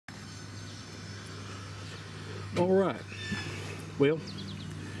All right. Well,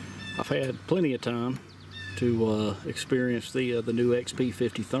 I've had plenty of time to experience the new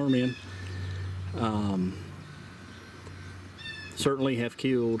XP50 Thermion. Certainly have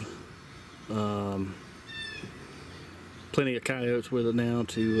killed plenty of coyotes with it now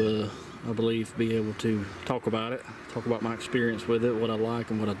to, I believe, be able to talk about it, talk about my experience with it, what I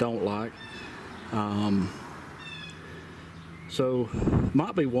like and what I don't like. So,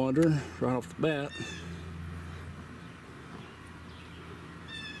 might be wondering right off the bat,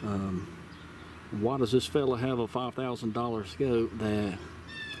 why does this fella have a $5,000 scope that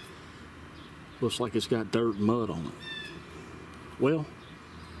looks like it's got dirt and mud on it? Well,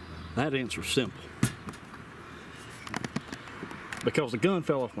 that answer's simple. Because the gun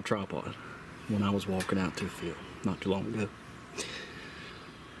fell off my tripod when I was walking out to the field not too long ago.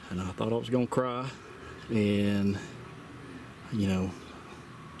 And I thought I was gonna cry, and you know,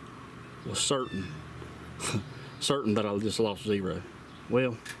 was certain that I just lost zero.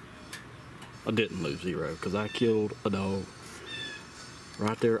 Well, I didn't lose zero, because I killed a dog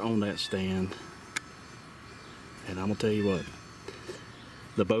right there on that stand. And I'm gonna tell you what,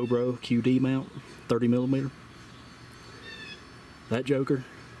 the Bobro QD mount, 30mm, that joker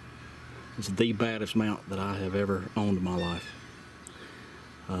is the baddest mount that I have ever owned in my life.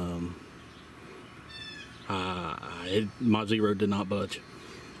 My zero did not budge.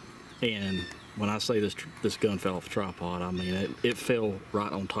 And when I say this gun fell off the tripod, I mean it fell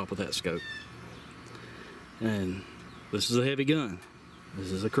right on top of that scope. And this is a heavy gun.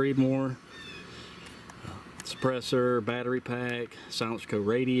 This is a Creedmoor suppressor, battery pack, silencer co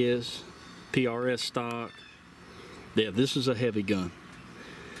radius, PRS stock. Yeah, this is a heavy gun.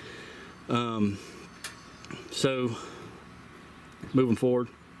 So moving forward,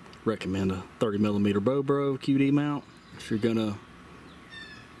 recommend a 30mm Bobro QD mount if you're gonna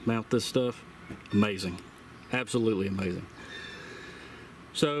mount this stuff. Amazing, absolutely amazing.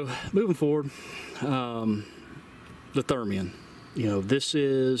 So moving forward, the Thermion. You know, this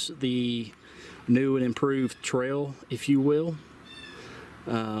is the new and improved trail, if you will.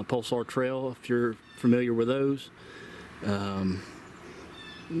 Pulsar trail, if you're familiar with those.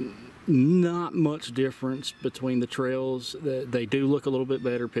 Not much difference between the trails. They do look a little bit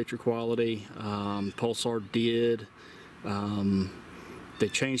better picture quality. Pulsar did. They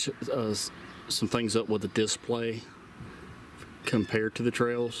changed some things up with the display compared to the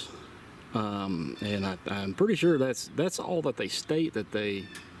trails. And I'm pretty sure that's all that they state that they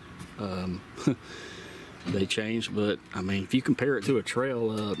they changed. But I mean, if you compare it to a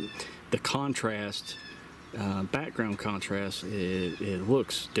trail, the contrast, background contrast, it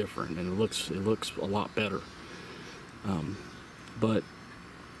looks different, and it looks a lot better. But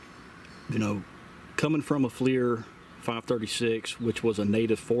you know, coming from a FLIR 536, which was a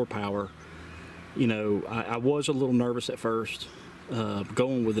native 4-power, you know, I was a little nervous at first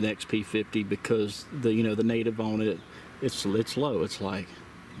going with an XP50, because the native on it, it's low. It's like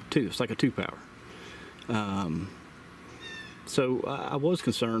a 2-power. So I was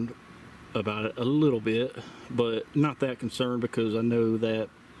concerned about it a little bit, but not that concerned, because I know that,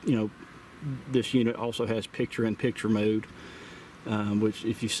 you know, this unit also has picture-in-picture mode, which,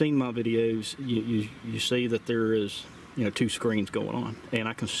 if you've seen my videos, you see that there is, you know, 2 screens going on, and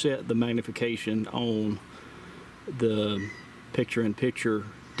I can set the magnification on the picture-in-picture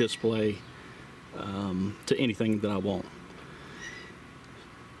display to anything that I want.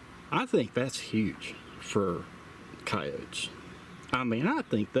 I think that's huge for coyotes. I mean, I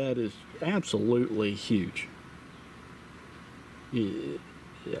think that is absolutely huge.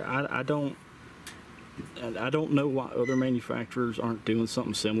 I don't know why other manufacturers aren't doing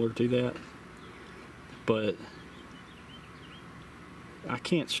something similar to that, but I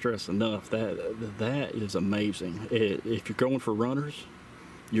can't stress enough that is amazing. If you're going for runners,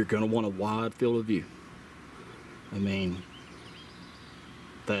 you're going to want a wide field of view. I mean,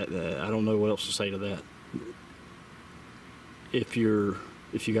 I don't know what else to say to that. If you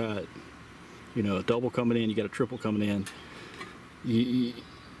got, you know, a double coming in, you got a triple coming in,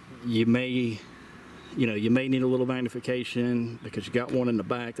 you may need a little magnification because you got one in the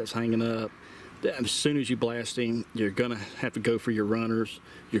back that's hanging up. As soon as you blast him, you're gonna have to go for your runners.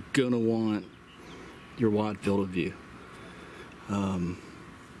 You're gonna want your wide field of view. I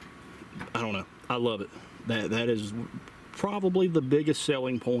don't know. I love it. That is probably the biggest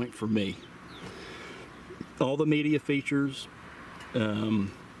selling point for me. All the media features, you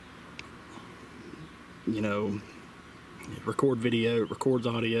know, record video, it records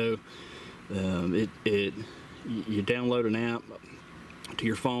audio. You download an app to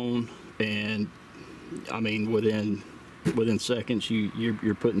your phone, and I mean, within seconds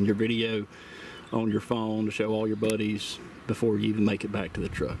you're putting your video on your phone to show all your buddies before you even make it back to the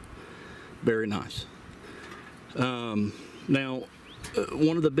truck. Very nice. Now,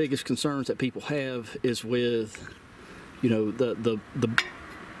 one of the biggest concerns that people have is with, you know, the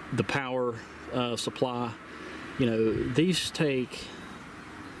power supply. You know, these take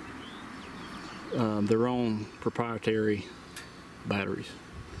their own proprietary batteries,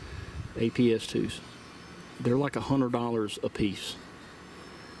 APS2s. They're like $100 a piece.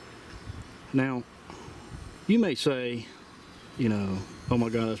 Now, you may say, you know, oh my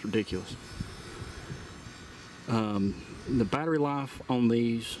God, that's ridiculous. The battery life on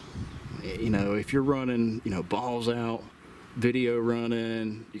these, you know, if you're running, you know, balls out, video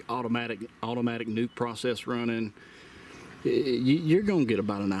running, automatic nuke process running, you're gonna get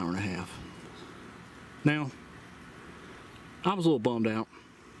about an hour and a half. Now, I was a little bummed out,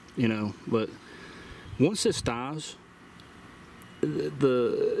 you know, but once this dies,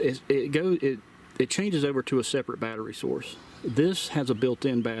 it changes over to a separate battery source. This has a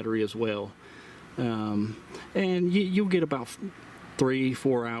built-in battery as well, and you'll get about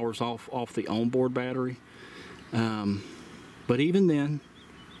 3-4 hours off the onboard battery. But even then,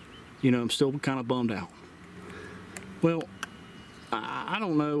 you know, I'm still kind of bummed out. Well, I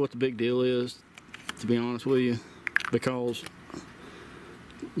don't know what the big deal is, to be honest with you, because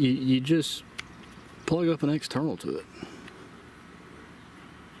you just plug up an external to it.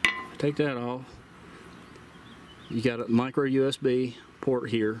 Take that off. You got a micro USB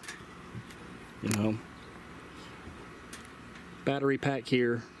port here, you know, battery pack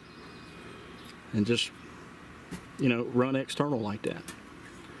here, and just, you know, run external like that.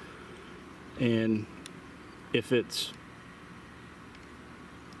 And if it's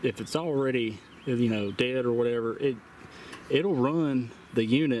already, you know, dead or whatever, it'll run the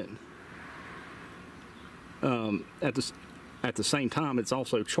unit at the same time it's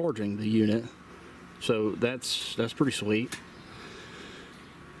also charging the unit, so that's pretty sweet.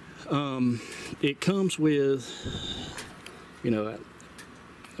 It comes with, you know,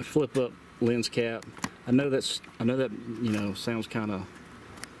 a flip up lens cap. I know that, you know, sounds kind of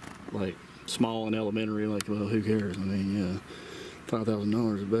like small and elementary, like, well, who cares? I mean,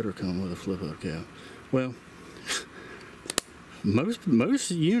 $5,000 better come with a flip up cap. Well, most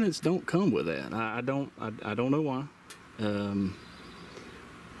units don't come with that. I don't know why,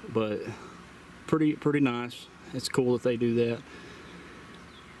 but pretty nice. It's cool that they do that.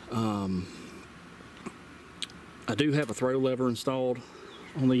 I do have a throw lever installed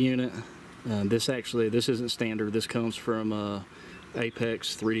on the unit. This isn't standard. This comes from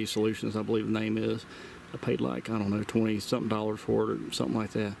Apex 3D Solutions, I believe the name is. I paid like, I don't know, $20-something for it or something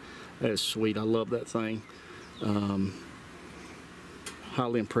like that. That is sweet. I love that thing.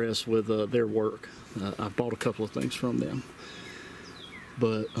 Highly impressed with their work. I've bought a couple of things from them.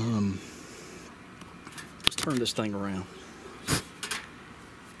 But let's turn this thing around.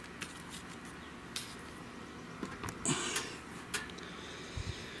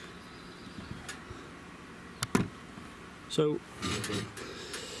 So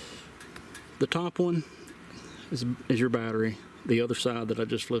the top one is your battery. The other side that I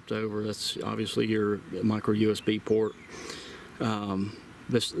just flipped over, that's obviously your micro USB port.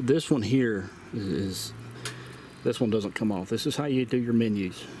 This one here this one doesn't come off. This is how you do your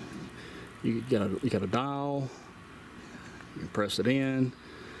menus. You got a dial. You press it in.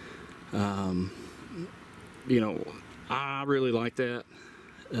 You know, I really like that.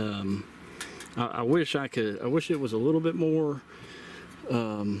 I wish it was a little bit more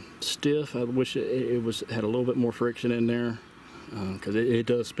stiff. I wish it had a little bit more friction in there, because it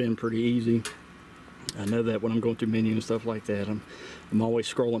does spin pretty easy. I know that when I'm going through menu and stuff like that, I'm always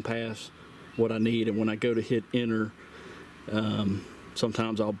scrolling past what I need, and when I go to hit enter,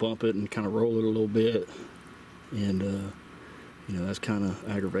 sometimes I'll bump it and kind of roll it a little bit, and you know, that's kind of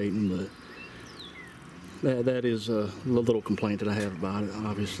aggravating, but that is a little complaint that I have about it.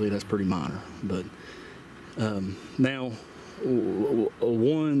 Obviously, that's pretty minor, but now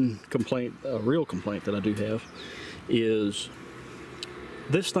one complaint, a real complaint that I do have, is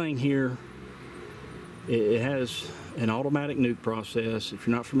this thing here. It has an automatic nuke process. If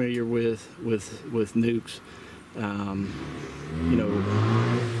you're not familiar with nukes, you know,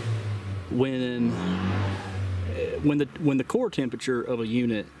 when the core temperature of a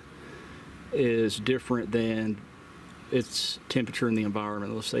unit is different than its temperature in the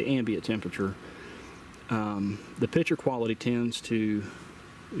environment, let's say ambient temperature, the picture quality tends to,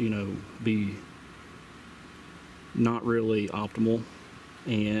 you know, be not really optimal,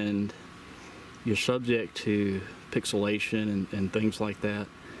 and you're subject to pixelation and things like that.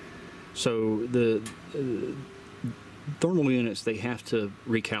 So the thermal units, they have to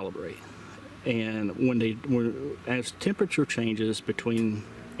recalibrate. And as temperature changes between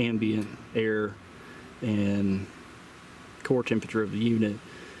ambient air and core temperature of the unit,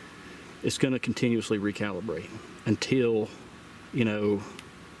 it's going to continuously recalibrate until, you know,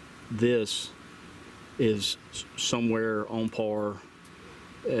 this is somewhere on par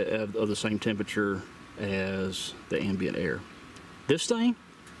of the same temperature as the ambient air. This thing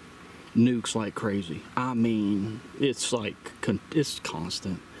nukes like crazy. I mean, it's like, it's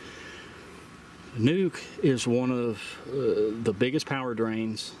constant. Nuke is one of the biggest power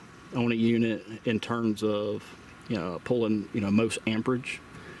drains on a unit in terms of, you know, pulling, you know, most amperage.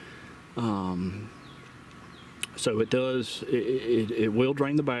 So it does, it will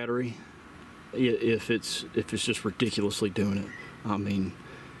drain the battery if it's just ridiculously doing it. I mean,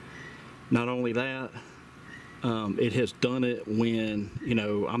 not only that, it has done it when, you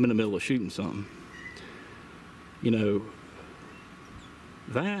know, I'm in the middle of shooting something. You know,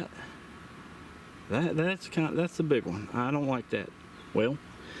 that's the big one. I don't like that. Well,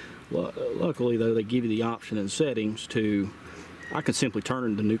 luckily though, they give you the option in settings to, I can simply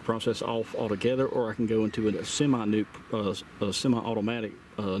turn the nuke process off altogether, or I can go into a semi-automatic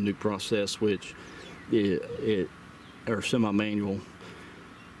nuke process, which or semi-manual.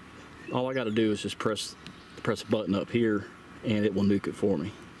 All I got to do is just press a button up here, and it will nuke it for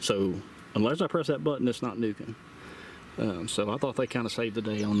me. So unless I press that button, it's not nuking. So I thought they kind of saved the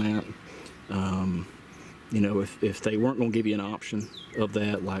day on that. You know, if they weren't going to give you an option of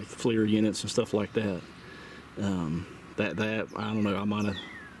that, like FLIR units and stuff like that, that I don't know, I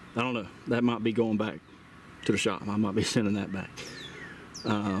don't know, that might be going back to the shop. I might be sending that back.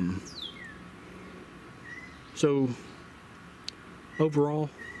 So overall,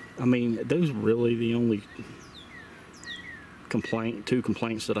 I mean, those are really the only two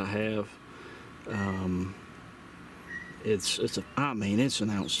complaints that I have. I mean, it's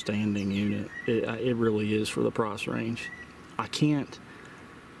an outstanding unit. It really is for the price range.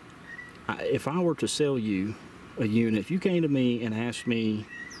 If I were to sell you a unit, if you came to me and asked me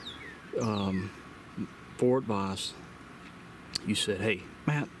for advice, you said, hey,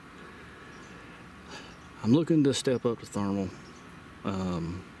 Matt, I'm looking to step up to thermal.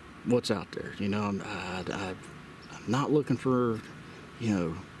 What's out there? You know, I'm not looking for, you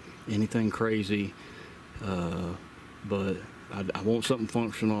know, anything crazy. But I want something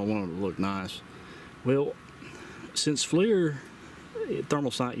functional. I want it to look nice. Well, since FLIR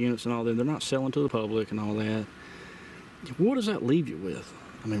thermal sight units and all that, they're not selling to the public and all that, what does that leave you with?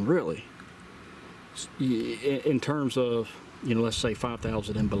 I mean, really, in terms of, you know, let's say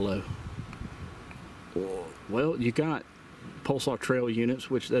 5,000 and below. Well, you got Pulsar trail units,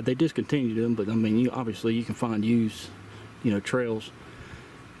 which they discontinued them, but I mean, obviously you can find used, you know, trails.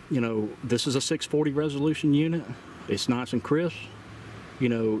 You know, this is a 640 resolution unit. It's nice and crisp. You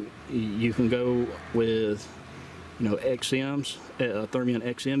know, you can go with, you know, XMs, Thermion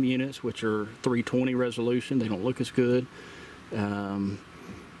XM units, which are 320 resolution. They don't look as good,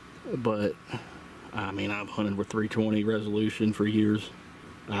 but I mean, I've hunted with 320 resolution for years.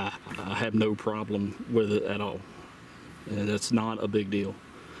 I have no problem with it at all, and that's not a big deal.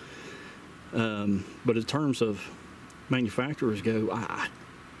 But in terms of manufacturers go,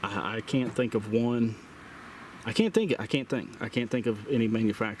 I can't think of one. I can't think of any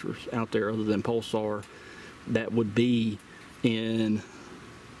manufacturers out there other than Pulsar that would be in,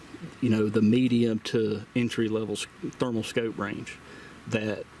 you know, the medium to entry level thermal scope range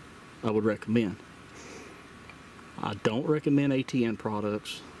that I would recommend. I don't recommend ATN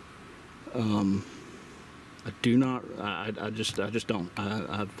products. I do not. I just don't.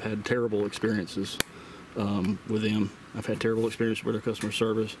 I've had terrible experiences with them. I've had terrible experience with their customer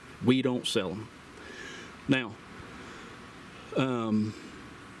service. We don't sell them. Now,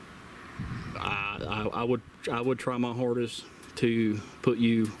 I would try my hardest to put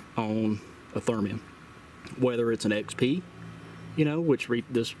you on a Thermion, whether it's an XP, you know, which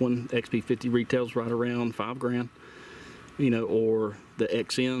this one XP50 retails right around $5 grand, you know, or the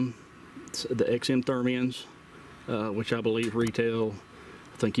XM Thermions, which I believe retail.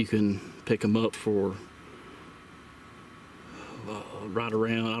 I think you can pick them up for right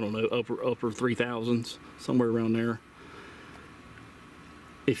around, I don't know, upper 3,000s, somewhere around there.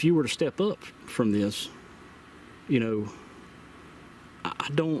 If you were to step up from this, you know, I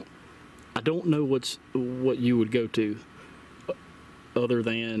don't know what you would go to other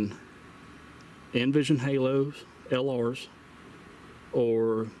than Envision Halos, LRs,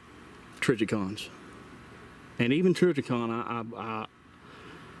 or Trigicons. And even Trigicon,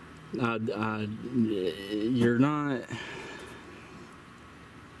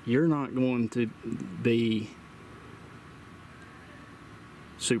 you're not going to be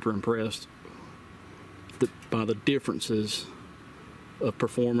super impressed by the differences of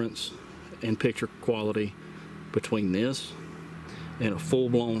performance and picture quality between this and a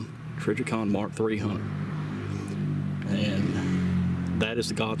full-blown Trijicon Mark III hunter. And that is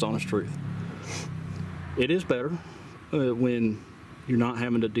the God's honest truth. It is better when you're not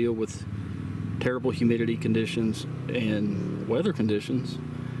having to deal with terrible humidity conditions and weather conditions.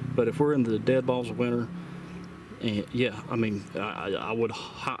 But if we're in the dead balls of winter, and yeah, I mean, I would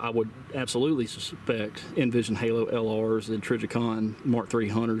absolutely suspect Envision Halo LRs and Trijicon Mark III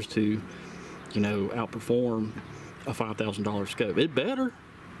hunters to, you know, outperform a $5,000 scope. It better,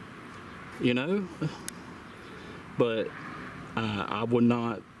 you know, but I would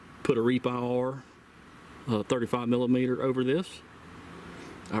not put a Reap IR 35mm over this.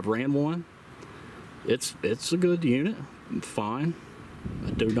 I've ran one. It's a good unit, fine.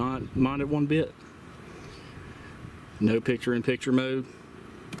 I do not mind it one bit. No picture-in-picture mode.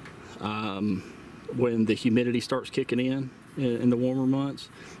 When the humidity starts kicking in the warmer months,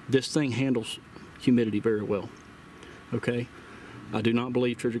 this thing handles humidity very well. Okay, I do not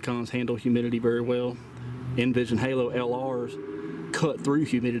believe Trijicons handle humidity very well. Envision Halo LRs cut through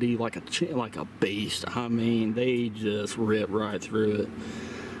humidity like a beast. I mean, they just rip right through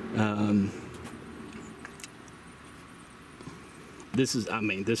it. This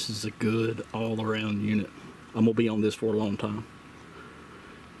is a good all-around unit. I'm gonna be on this for a long time.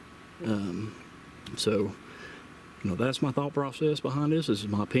 So, you know, that's my thought process behind this. This is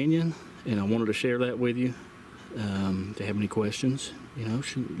my opinion, and I wanted to share that with you. If you have any questions, you know,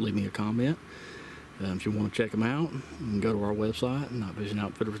 leave me a comment. If you want to check them out, you can go to our website,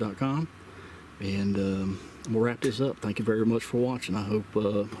 nightvisionoutfitters.com, and we'll wrap this up. Thank you very much for watching. I hope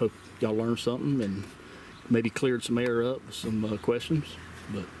y'all learned something and maybe cleared some air up with some questions.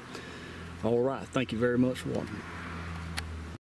 But all right, thank you very much for watching.